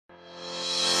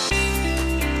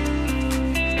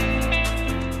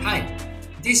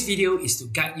This video is to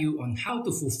guide you on how to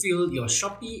fulfill your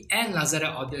Shopee and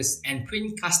Lazada orders and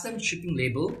print custom shipping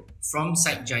label from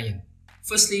SiteGiant.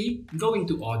 Firstly, go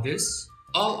into Orders,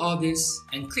 All Orders,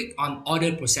 and click on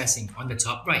Order Processing on the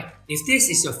top right. If this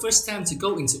is your first time to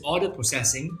go into Order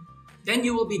Processing, then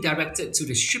you will be directed to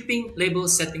the Shipping Label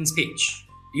Settings page.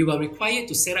 You are required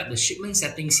to set up the shipment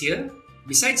settings here.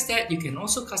 Besides that, you can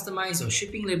also customize your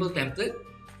shipping label template,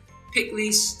 pick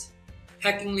list,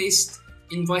 packing list,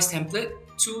 invoice template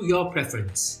to your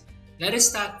preference. Let us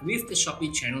start with the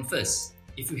Shopee channel first.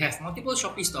 If you have multiple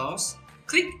Shopee stores,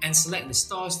 click and select the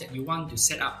stores that you want to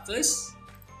set up first.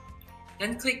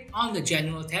 Then click on the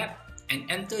General tab and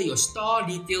enter your store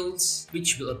details,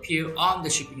 which will appear on the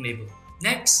shipping label.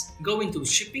 Next, go into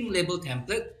Shipping Label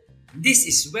Template. This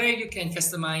is where you can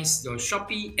customize your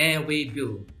Shopee airway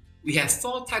bill. We have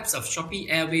 4 types of Shopee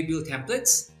airway bill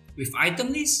templates with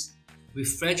item list, with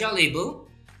fragile label,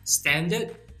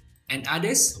 standard, and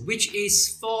others, which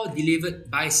is for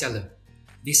delivered by seller.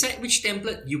 Decide which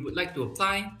template you would like to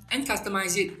apply and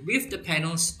customize it with the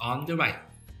panels on the right.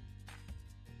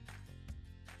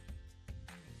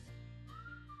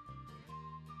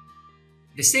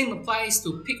 The same applies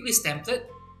to pick list template,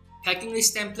 packing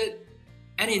list template,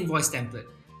 and invoice template.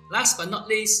 Last but not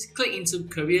least, click into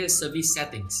Courier Service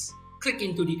Settings. Click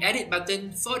into the Edit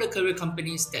button for the courier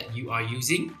companies that you are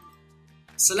using.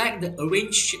 Select the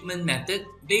Arrange Shipment method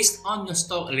based on your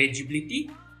store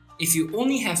eligibility. If you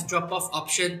only have drop-off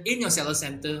option in your seller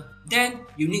center, then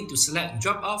you need to select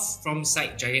drop-off from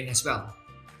SiteGiant as well.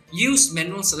 Use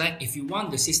Manual Select if you want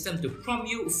the system to prompt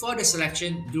you for the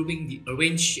selection during the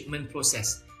Arrange Shipment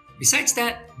process. Besides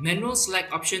that, Manual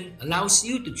Select option allows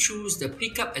you to choose the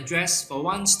pickup address for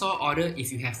one store order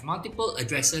if you have multiple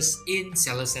addresses in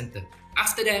seller center.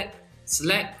 After that,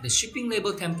 select the shipping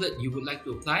label template you would like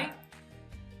to apply,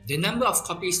 the number of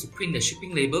copies to print the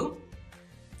shipping label,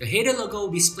 the header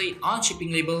logo displayed on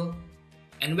shipping label,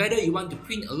 and whether you want to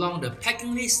print along the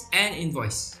packing list and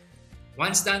invoice.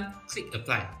 Once done, click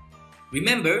Apply.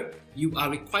 Remember, you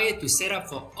are required to set up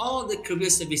for all the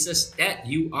courier services that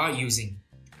you are using.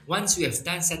 Once you have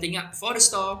done setting up for the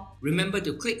store, remember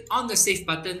to click on the Save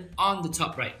button on the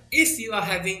top right. If you are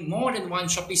having more than one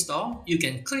Shopee store, you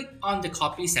can click on the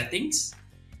Copy Settings,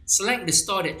 select the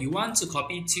store that you want to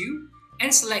copy to,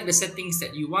 and select the settings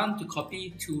that you want to copy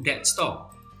to that store.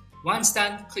 Once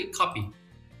done, click Copy.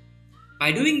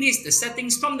 By doing this, the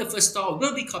settings from the first store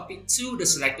will be copied to the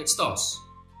selected stores.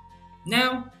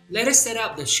 Now, let us set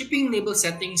up the shipping label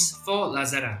settings for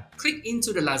Lazada. Click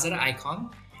into the Lazada icon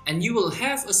and you will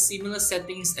have a similar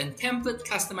settings and template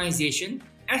customization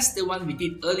as the one we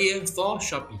did earlier for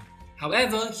Shopee.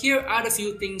 However, here are the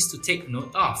few things to take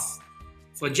note of.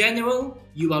 For General,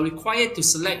 you are required to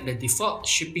select the default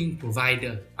shipping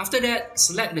provider. After that,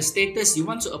 select the status you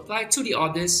want to apply to the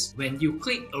orders when you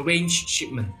click Arrange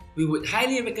Shipment. We would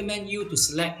highly recommend you to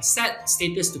select Set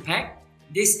Status to Pack.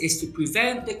 This is to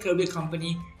prevent the courier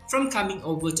company from coming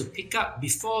over to pick up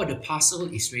before the parcel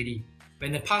is ready.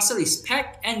 When the parcel is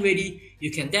packed and ready, you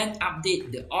can then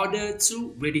update the order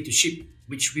to Ready to Ship,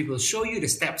 which we will show you the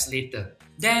steps later.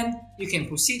 Then, you can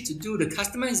proceed to do the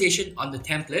customization on the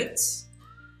templates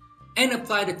and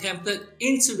apply the template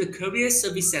into the courier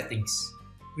service settings.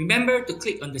 Remember to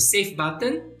click on the Save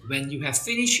button when you have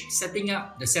finished setting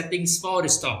up the settings for the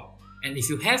store. And if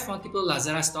you have multiple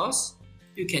Lazada stores,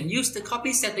 you can use the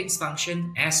Copy Settings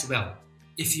function as well.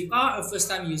 If you are a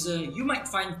first-time user, you might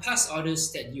find past orders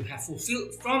that you have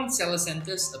fulfilled from seller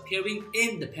centers appearing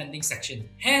in the pending section.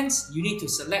 Hence, you need to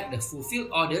select the fulfilled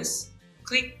orders,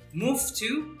 click Move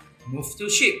to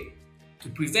Ship to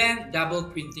prevent double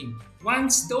printing.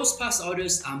 Once those past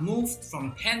orders are moved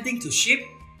from pending to ship,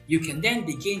 you can then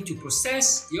begin to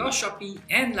process your Shopee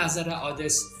and Lazada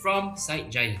orders from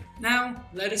SiteGiant. Now,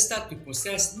 let us start to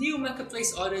process new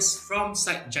marketplace orders from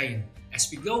SiteGiant. As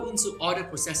we go into order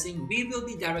processing, we will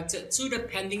be directed to the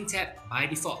Pending tab by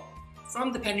default.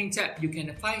 From the Pending tab, you can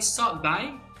apply Sort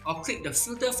By or click the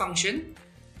Filter function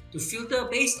to filter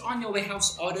based on your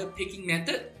warehouse order picking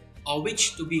method or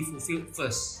which to be fulfilled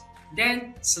first.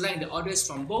 Then, select the orders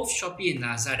from both Shopee and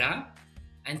Lazada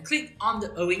and click on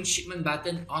the Arrange Shipment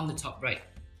button on the top right.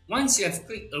 Once you have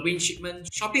clicked Arrange Shipment,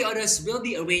 Shopee orders will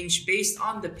be arranged based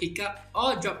on the pickup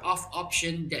or drop-off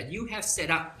option that you have set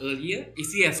up earlier.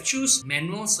 If you have choose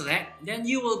Manual Select, then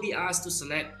you will be asked to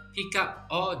select Pickup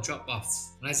or Drop-off.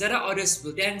 Lazada orders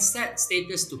will then set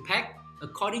status to pack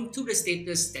according to the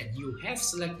status that you have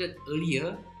selected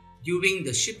earlier during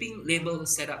the shipping label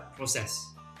setup process.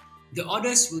 The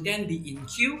orders will then be in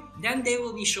queue, then they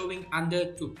will be showing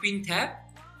under to Print tab.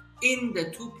 in the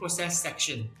To Process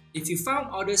section. If you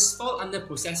found orders fall under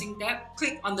Processing tab,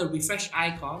 click on the refresh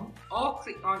icon or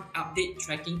click on Update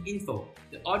Tracking Info.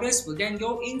 The orders will then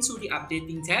go into the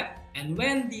Updating tab, and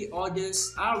when the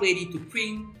orders are ready to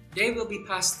print, they will be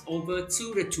passed over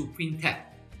to the To Print tab.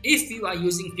 If you are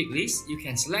using pick list, you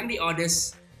can select the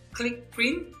orders, click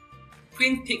Print,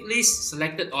 print pick list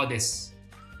selected orders.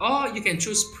 Or you can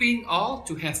choose Print All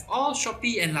to have all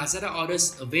Shopee and Lazada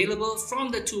orders available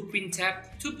from the To Print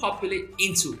tab to populate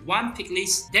into one pick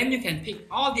list. Then you can pick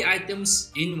all the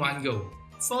items in one go.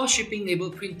 For shipping label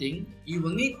printing, you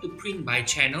will need to print by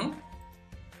channel.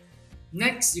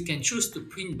 Next, you can choose to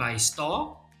print by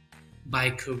store,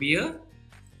 by courier,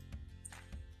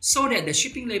 so that the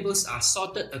shipping labels are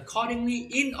sorted accordingly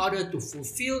in order to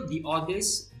fulfill the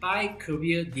orders by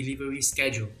courier delivery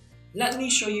schedule. Let me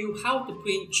show you how to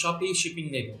print Shopee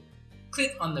shipping label.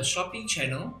 Click on the Shopee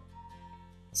channel,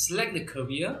 select the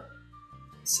courier,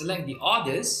 select the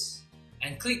orders,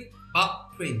 and click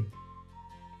Bulk Print.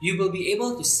 You will be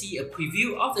able to see a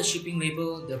preview of the shipping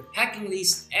label, the packing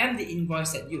list, and the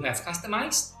invoice that you have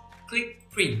customized. Click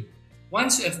Print.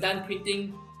 Once you have done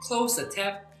printing, close the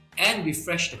tab and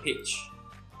refresh the page.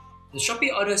 The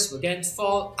Shopee orders will then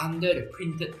fall under the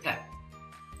Printed tab.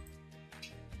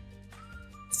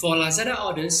 For Lazada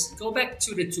orders, go back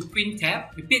to the To Print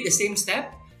tab, repeat the same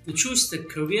step to choose the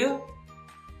courier,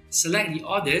 select the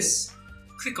orders,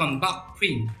 click on Bulk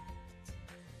Print.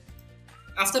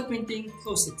 After printing,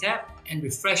 close the tab and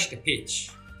refresh the page.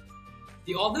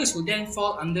 The orders will then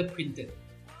fall under Printed.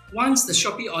 Once the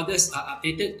Shopee orders are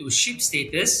updated to Ship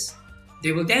status,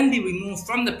 they will then be removed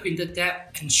from the Printed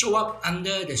tab and show up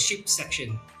under the Ship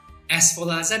section. As for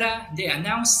Lazada, they are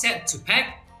now set to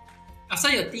pack. After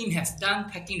your team have done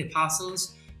packing the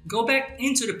parcels, go back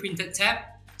into the Printed tab,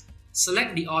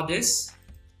 select the orders,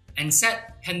 and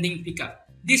set Pending Pickup.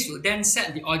 This will then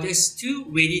set the orders to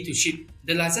Ready to Ship.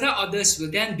 The Lazada orders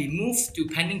will then be moved to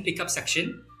Pending Pickup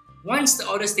section. Once the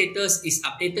order status is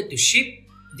updated to Ship,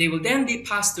 they will then be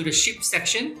passed to the Ship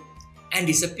section and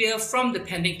disappear from the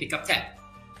Pending Pickup tab.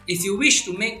 If you wish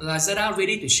to make Lazada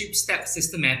Ready to Ship step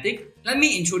systematic, let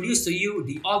me introduce to you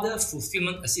the Order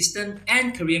Fulfillment Assistant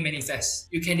and Courier Manifest.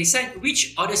 You can decide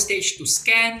which order stage to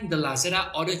scan the Lazada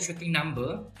order tracking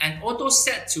number and auto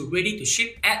set to Ready to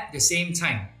Ship at the same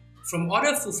time. From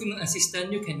Order Fulfillment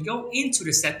Assistant, you can go into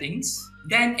the settings,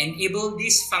 then enable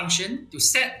this function to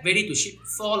set Ready to Ship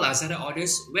for Lazada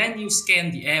orders when you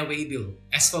scan the airway bill.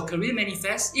 As for Courier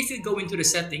Manifest, if you go into the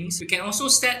settings, you can also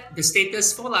set the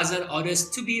status for Lazada orders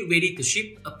to be ready to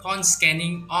ship upon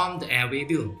scanning on the airway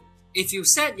bill. If you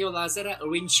set your Lazada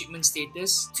arranged shipment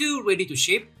status to Ready to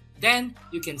Ship, then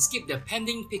you can skip the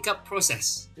pending pickup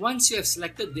process. Once you have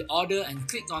selected the order and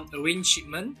click on Arrange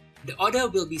Shipment, the order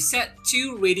will be set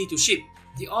to Ready to Ship.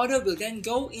 The order will then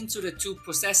go into the To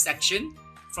Process section.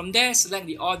 From there, select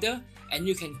the order and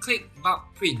you can click Bulk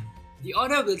Print. The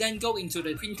order will then go into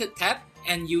the Printed tab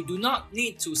and you do not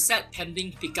need to set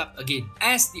Pending Pickup again,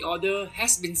 as the order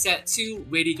has been set to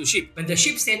Ready to Ship. When the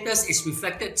Ship status is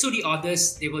reflected to the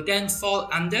orders, they will then fall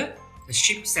under the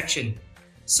Ship section.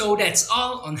 So that's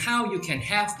all on how you can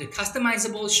have the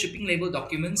customizable shipping label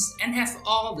documents and have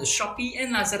all the Shopee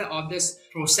and Lazada orders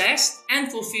processed and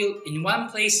fulfilled in one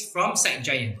place from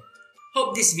SiteGiant.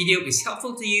 Hope this video is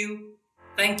helpful to you.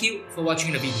 Thank you for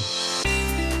watching the video.